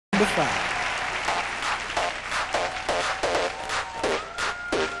number 5.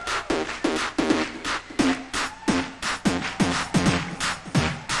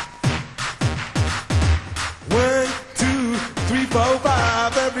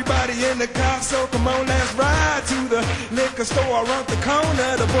 Everybody in the car, so come on, let's ride to the liquor store around the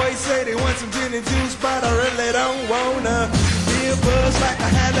corner. The boys say they want some gin and juice, but I really don't wanna be a buzz like I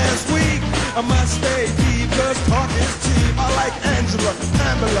had last week. I must stay deep, cause talk is cheap. I like Angela,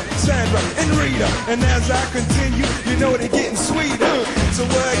 Pamela, Sandra, and Rita. And as I continue, you know they're getting sweeter. So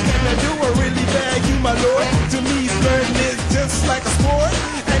what can I do? I really beg you, my lord. To me, flirting is just like a sport.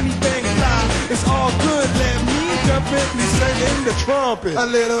 Anything fly, it's all good. Let me jump in, me singing the trumpet. A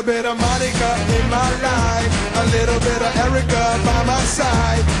little bit of Monica in my life, a little bit of Erica by my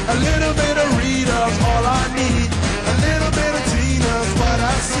side, a little bit of Rita's all I need, a little bit of Tina's what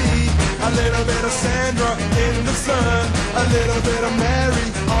I see, a little bit of Sandra in the sun, a little bit of Mary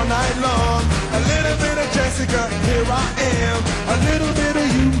all night long, a little bit of Jessica, here I am, a little bit of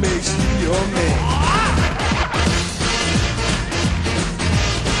you makes me your man.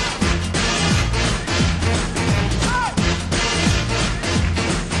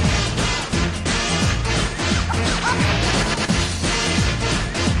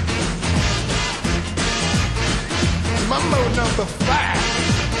 Mambo number 5.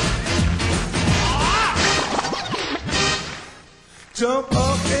 Jump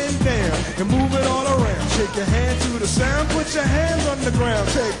up and down and move it all around. Shake your hand to the sound, put your hands on the ground.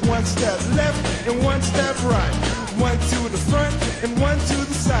 Take one step left and one step right. One to the front and one to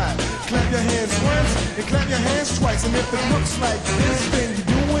the side. Clap your hands once and clap your hands twice. And if it looks like this, then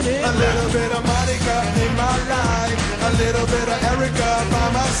you're doing it. A little bit of Monica in my life, a little bit of Erica by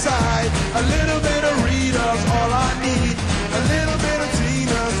my side, a little bit of Rita's all I need, a little bit of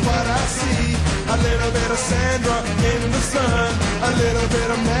Tina's what I see, a little bit of Sandra in the sun, a little bit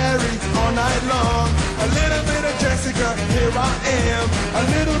of Mary all night long, a little bit of Jessica, here I am, a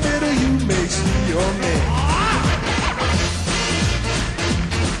little bit of you makes me your man.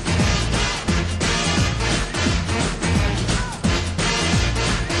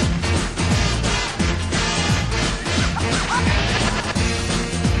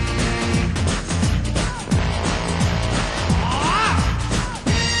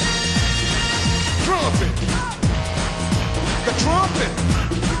 The trumpet.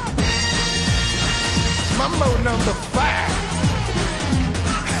 Mambo number 5.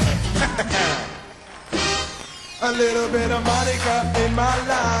 A little bit of Monica in my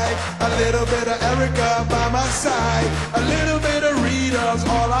life, a little bit of Erica by my side, a little bit of Rita's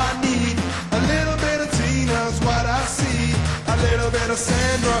all I need, a little bit of Tina's what I see, a little bit of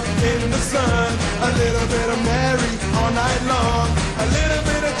Sandra in the sun, a little bit of Mary all night long, a little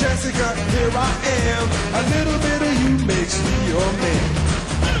bit of Jessica, here I am, a little bit of you makes me your man.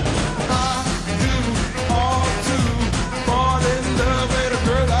 I do all to fall in love with a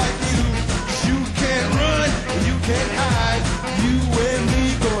girl like you. You can't run, you can't hide, you and me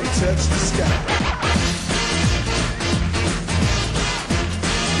gonna touch the sky.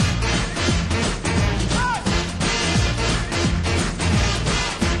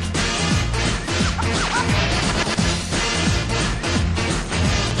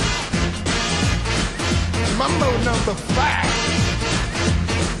 Mambo number 5.